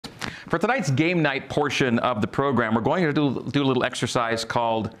For tonight's game night portion of the program, we're going to do a little exercise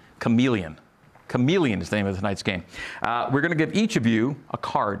called Chameleon. Chameleon is the name of tonight's game. We're going to give each of you a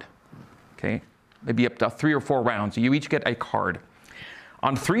card, okay? Maybe up to 3 or 4 rounds. You each get a card.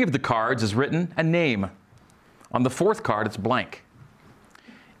 On 3 of the cards is written a name. On the 4th card, it's blank.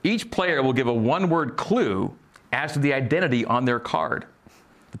 Each player will give a one-word clue as to the identity on their card.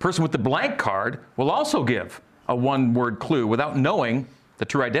 The person with the blank card will also give a one-word clue without knowing the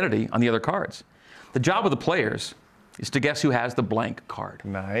true identity on the other cards. The job of the players is to guess who has the blank card.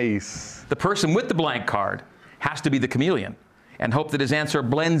 Nice. The person with the blank card has to be the chameleon and hope that his answer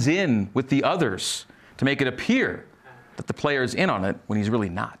blends in with the others to make it appear that the player is in on it when he's really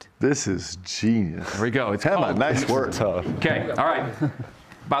not. This is genius. There we go. It's Emma, nice work. Okay, all right.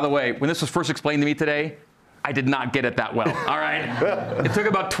 By the way, when this was first explained to me today, I did not get it that well, all right? It took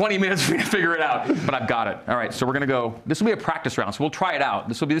about 20 minutes for me to figure it out, but I've got it. All right, so we're gonna go, this will be a practice round, so we'll try it out.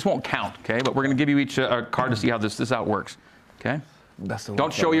 This won't count, okay? But we're gonna give you each a card to see how this how it works, okay?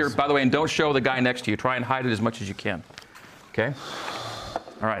 Don't show by the way, and don't show the guy next to you. Try and hide it as much as you can, okay?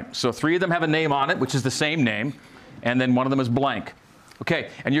 All right, so 3 of them have a name on it, which is the same name, and then one of them is blank. Okay,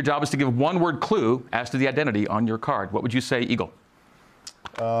 and your job is to give one-word clue as to the identity on your card. What would you say, Eagle?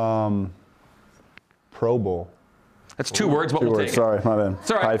 Pro Bowl. That's 2 words. What 2 we'll words. take. Sorry, my bad. It's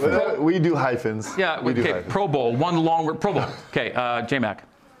all right. We do hyphens. Yeah, we do okay. hyphens. Pro Bowl, one long word. Pro Bowl. Okay, J-Mac.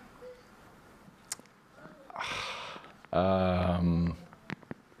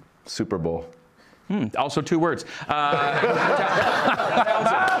 Super Bowl. Also 2 words.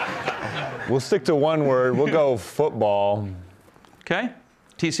 We'll stick to 1 word. We'll go football. Okay,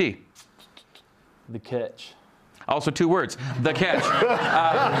 TC. The catch. Also 2 words. The catch.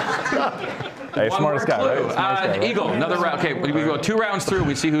 Hey, smartest guy, right? Smartest guy, right? Eagle, another round. Okay, we go 2 rounds through.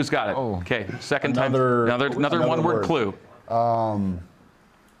 We see who's got it. Oh. Okay, second time. Another one-word clue.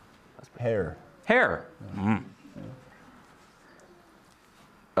 Hair. Hair.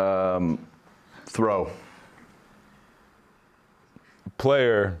 Throw.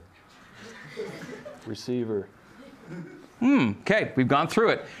 Player. Receiver. Okay, we've gone through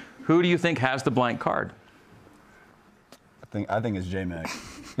it. Who do you think has the blank card? I think it's J-Mac.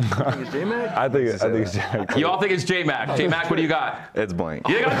 Is J-Mac? I think it's J-Mac. You all think it's J-Mac. J-Mac, what do you got? It's blank.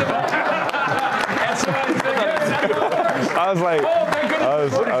 You got the blank. I was like, oh, thank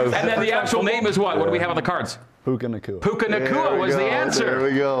goodness. And then the actual name is what? What do we have on the cards? Puka Nacua. Puka Nacua was the answer. There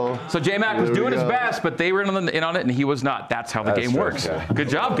we go. So J-Mac was doing his best, but they were in on it, and he was not. That's how the game works. Yeah. Good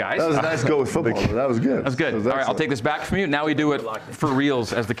job, guys. That was a nice go with football. That was good. That's good. All right, I'll take this back from you. Now we do it for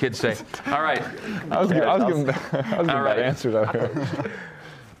reals, as the kids say. All right. I was giving bad answers out here.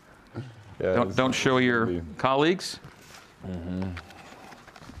 Yeah, don't show your colleagues.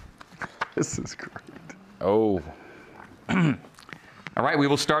 This is great. Oh. All right, we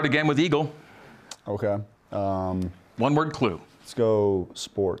will start again with Eagle. Okay. One-word clue. Let's go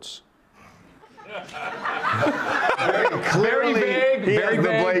sports. Very vague. Very the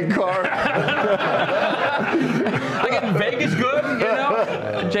blank card. Like vague is good, you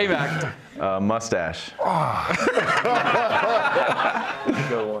know? J-Mac. Mustache.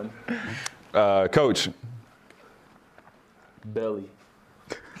 Go on. Coach. Belly.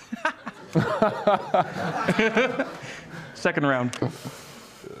 Second round.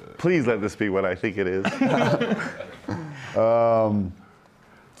 Please let this be what I think it is.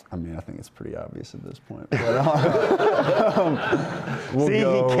 I mean, I think it's pretty obvious at this point. But, See,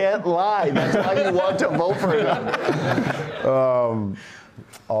 he can't lie. That's why you want to vote for him.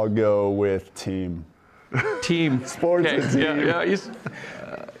 I'll go with team. Team. Sports and team. Yeah.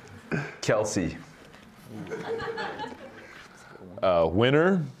 Kelsey.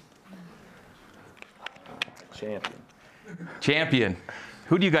 Winner. Champion.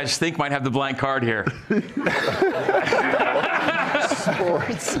 Who do you guys think might have the blank card here?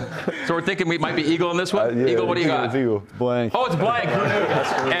 Sports. So we're thinking we might be Eagle in this one? Yeah, Eagle, what do you got? Eagle. Blank. Oh, it's blank. Who knew?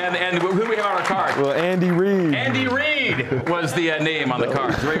 And who do we have on our card? Well, Andy Reid. Andy Reid was the name on the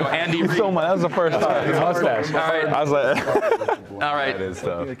card. There we go, Andy Reid. That was the first time. His mustache. All right. I was like, All right. That is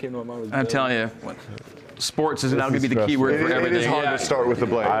tough. I'm telling you, sports is now going to be the key word for everything. It is hard to start with the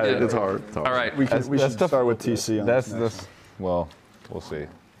blank. It's hard. All right. we should start with TC. On That's well, we'll see.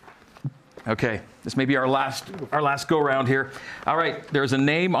 Okay, this may be our last go round here. All right, there's a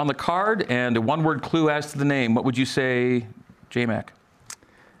name on the card and a one-word clue as to the name. What would you say, J-Mac?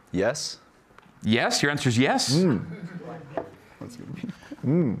 Yes. Yes, your answer is yes. That's good.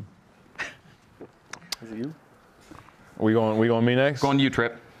 Is it you? We going me next? Going to you,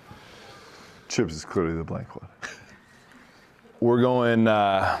 Trip. Chips is clearly the blank one. We're going.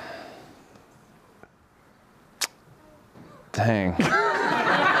 Dang.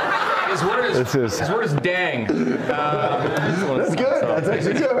 His word is dang. That's good. That's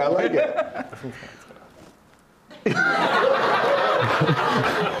actually good. I like it.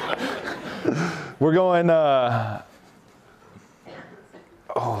 We're going, a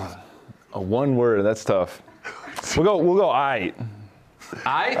one word, that's tough. We'll go aight.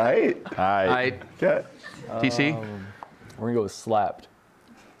 Aight? Aight. Okay. TC? We're gonna go with slapped.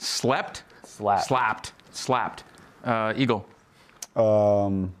 Slept? Slapped. Slapped. Eagle?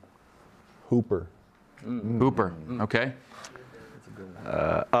 Hooper. Hooper. Okay.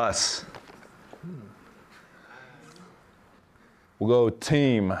 Us. We'll go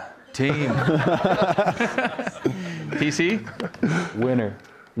team. Team. TC? Winner.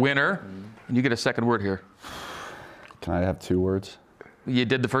 Winner. And you get a second word here. Can I have 2 words? You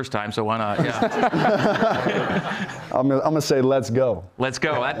did the first time, so why not? Yeah. I'm gonna say let's go. Let's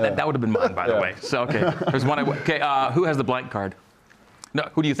go. That would have been mine, by the way. So, okay. There's one. Okay, who has the blank card? No,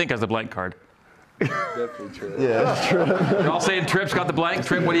 who do you think has the blank card? Definitely true. Yeah, that's true. You're all saying Tripp's got the blank.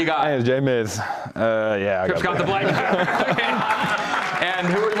 Tripp, what do you got? Hey, it's J-Miz. Yeah, I Tripp's got the blank. Okay.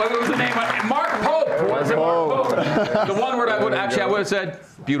 And what was the name? Mark Pope. Was it Mark Pope? The one word I would have said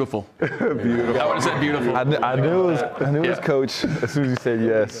beautiful. Beautiful. I would have said beautiful. I knew it was coach as soon as you said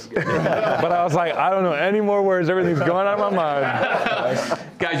yes. But I was like, I don't know any more words. Everything's going out of my mind.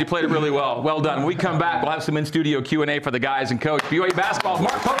 Guys, you played it really well. Well done. When we come back, we'll have some in-studio Q&A for the guys and coach. BYU Basketball,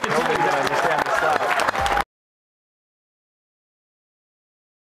 Mark Pope continues.